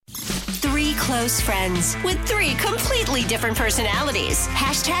close friends with 3 completely different personalities.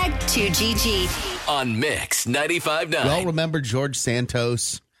 Hashtag 2GG. On Mix 95.9. Y'all remember George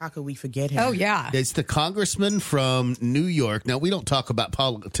Santos? How could we forget him? Oh, yeah. It's the congressman from New York. Now, we don't talk about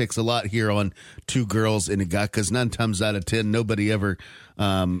politics a lot here on Two Girls and a Guy because 9 times out of 10, nobody ever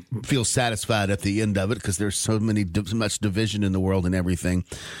feels satisfied at the end of it because there's so much division in the world and everything.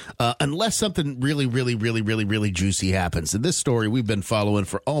 Unless something really, really, really, really, really juicy happens. And this story we've been following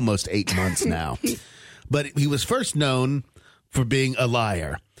for almost 8 months now. But he was first known for being a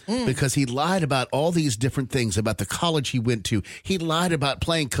liar. Because he lied about all these different things, about the college he went to. He lied about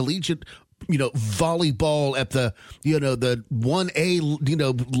playing collegiate, volleyball at the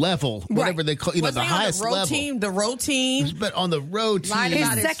 1A, level, whatever they call, the highest level. The road team. But on the road team.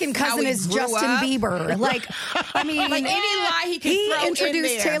 His second cousin is Justin Bieber. Any lie he could throw introduced in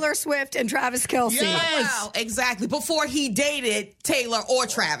there. Taylor Swift and Travis Kelce. Yes. Wow, exactly. Before he dated Taylor or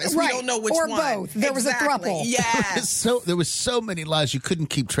Travis. Right. We don't know which or one. Or both. There was a throuple. Yes. There was so many lies you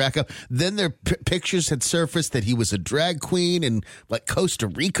couldn't keep track of. Then their pictures had surfaced that he was a drag queen in Costa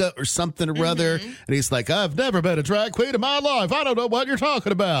Rica or something or other. And he's like, I've never been a drag queen in my life. I don't know what you're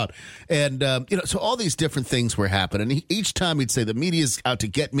talking about. And, so all these different things were happening. Each time he'd say the media's out to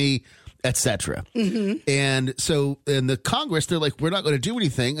get me, etc. And so in the Congress, they're like, we're not going to do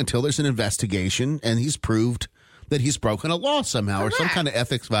anything until there's an investigation and he's proved that he's broken a law somehow or some kind of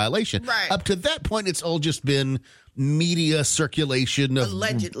ethics violation. Right. Up to that point, it's all just been media circulation of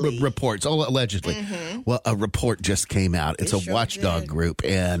reports, all allegedly. Well, a report just came out. It's a watchdog group,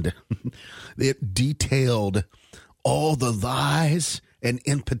 and it detailed all the lies, and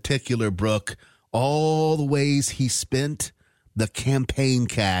in particular, Brooke, all the ways he spent the campaign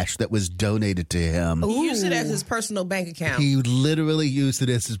cash that was donated to him. He used it as his personal bank account. He literally used it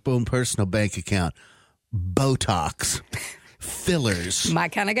as his own personal bank account. Botox, fillers. My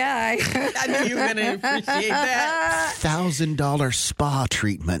kind of guy. I knew you were going to appreciate that. $1,000 spa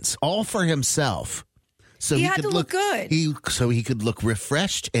treatments, all for himself. So he had to look good. So he could look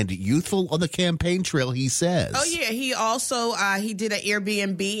refreshed and youthful on the campaign trail, he says. Oh, yeah. He also he did an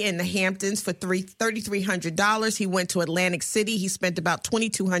Airbnb in the Hamptons for $3,300. He went to Atlantic City. He spent about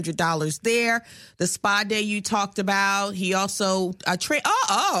 $2,200 there. The spa day you talked about. He also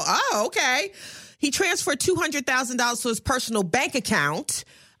okay. He transferred $200,000 to his personal bank account,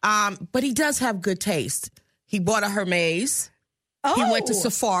 but he does have good taste. He bought a Hermes. Oh. He went to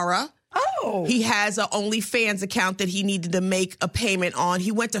Sephora. Oh. He has an OnlyFans account that he needed to make a payment on.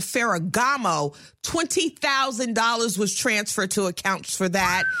 He went to Ferragamo. $20,000 was transferred to accounts for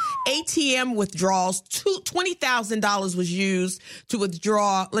that. ATM withdrawals. $20,000 was used to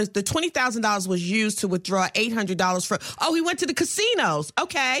withdraw. The $20,000 was used to withdraw $800 for. Oh, he went to the casinos.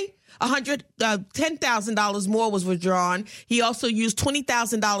 Okay. $10,000 more was withdrawn. He also used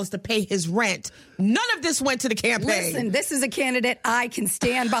 $20,000 to pay his rent. None of this went to the campaign. Listen, this is a candidate I can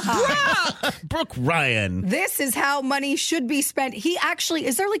stand behind. Brooke Ryan. This is how money should be spent. He actually,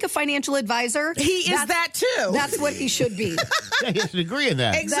 is there a financial advisor? He is that too. That's what he should be. Yeah, he has to agree in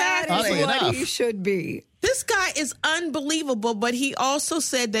that. Exactly. That is what enough. he should be. This guy is unbelievable, but he also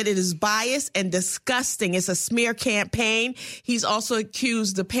said that it is biased and disgusting. It's a smear campaign. He's also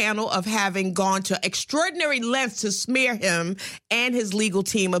accused the panel of having gone to extraordinary lengths to smear him and his legal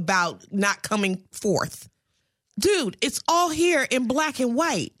team about not coming forth. Dude, it's all here in black and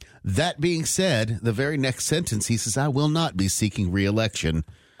white. That being said, the very next sentence, he says, I will not be seeking re-election.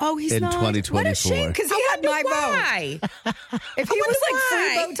 Oh, he's in not. 2024. What a shame, because he had my vote. If he was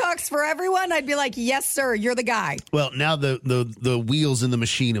free Botox for everyone, I'd be like, yes, sir, you're the guy. Well, now the wheels in the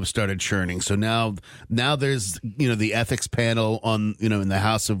machine have started churning. So now there's, the ethics panel on, in the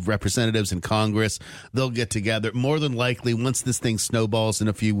House of Representatives and Congress. They'll get together. More than likely, once this thing snowballs in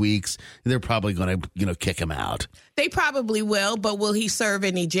a few weeks, they're probably going to, kick him out. They probably will, but will he serve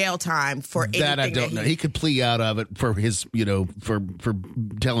any jail time for anything? That I don't know. He could plea out of it for his, for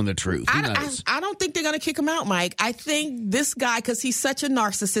telling the truth. I don't think they're going to kick him out, Mike. I think this guy, because he's such a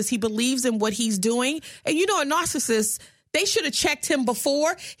narcissist, he believes in what he's doing. And a narcissist, they should have checked him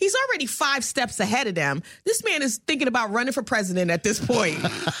before. He's already 5 steps ahead of them. This man is thinking about running for president at this point.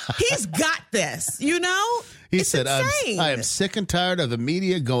 He's got this, He said, I am sick and tired of the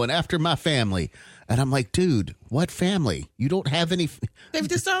media going after my family. And I'm like, dude, what family? You don't have any. They've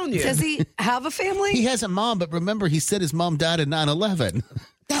disowned you. Does he have a family? He has a mom, but remember, he said his mom died in 9/11.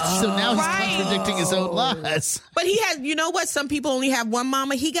 So now he's contradicting his own lies. But he has, you know what? Some people only have one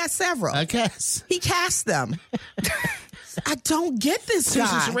mama. He got several. I guess. He cast them. I don't get this guy.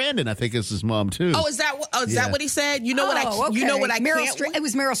 Susan Sarandon, I think, is his mom, too. Oh, is that what he said? You know what I Meryl can't Streep. It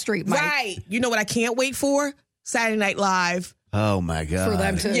was Meryl Streep, Mike. Right. You know what I can't wait for? Saturday Night Live. Oh, my God. For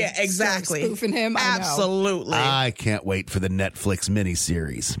them to exactly. start spoofing him. Absolutely. I can't wait for the Netflix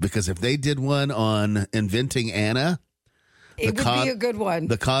miniseries because if they did one on Inventing Anna, It would be a good one.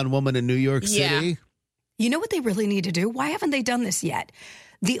 The con woman in New York City. You know what they really need to do? Why haven't they done this yet?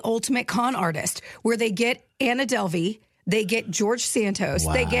 The Ultimate Con Artist, where they get Anna Delvey, they get George Santos,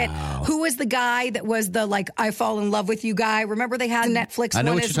 they get, who was the guy that was the, like, I fall in love with you guy? Remember they had Netflix I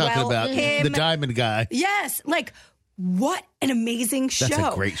know one what as you're talking well? about. Him. The diamond guy. Yes. Like, what an amazing show.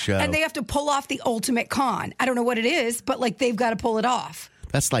 That's a great show. And they have to pull off the Ultimate Con. I don't know what it is, but, like, they've got to pull it off.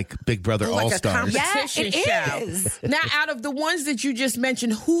 That's like Big Brother like All-Stars. a competition show. Is. Now, out of the ones that you just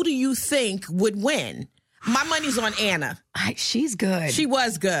mentioned, who do you think would win? My money's on Anna. She's good. She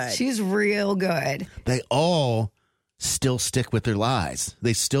was good. She's real good. They all still stick with their lies.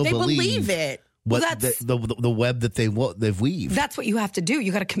 They still believe it. What Well, that's- the web that they've weaved. That's what you have to do.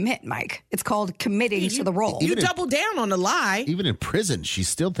 You got to commit, Mike. It's called committing to the role. You double down on the lie. Even in prison, she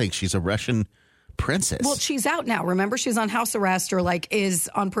still thinks she's a Russian princess. Well, she's out now. Remember, she's on house arrest or like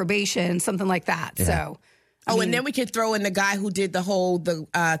is on probation, something like that. Yeah. So. And then we could throw in the guy who did the whole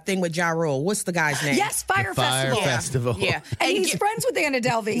thing with Ja Rule. What's the guy's name? Yes, Fire Fire Festival. Festival. Yeah. And he's friends with Anna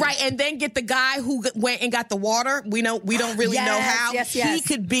Delvey. Right, and then get the guy who went and got the water. We don't really know how. Yes. He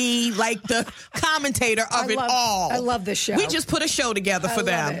could be like the commentator of it all. I love this show. We just put a show together for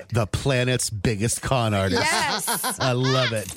them. It. The planet's biggest con artist. Yes. I love it.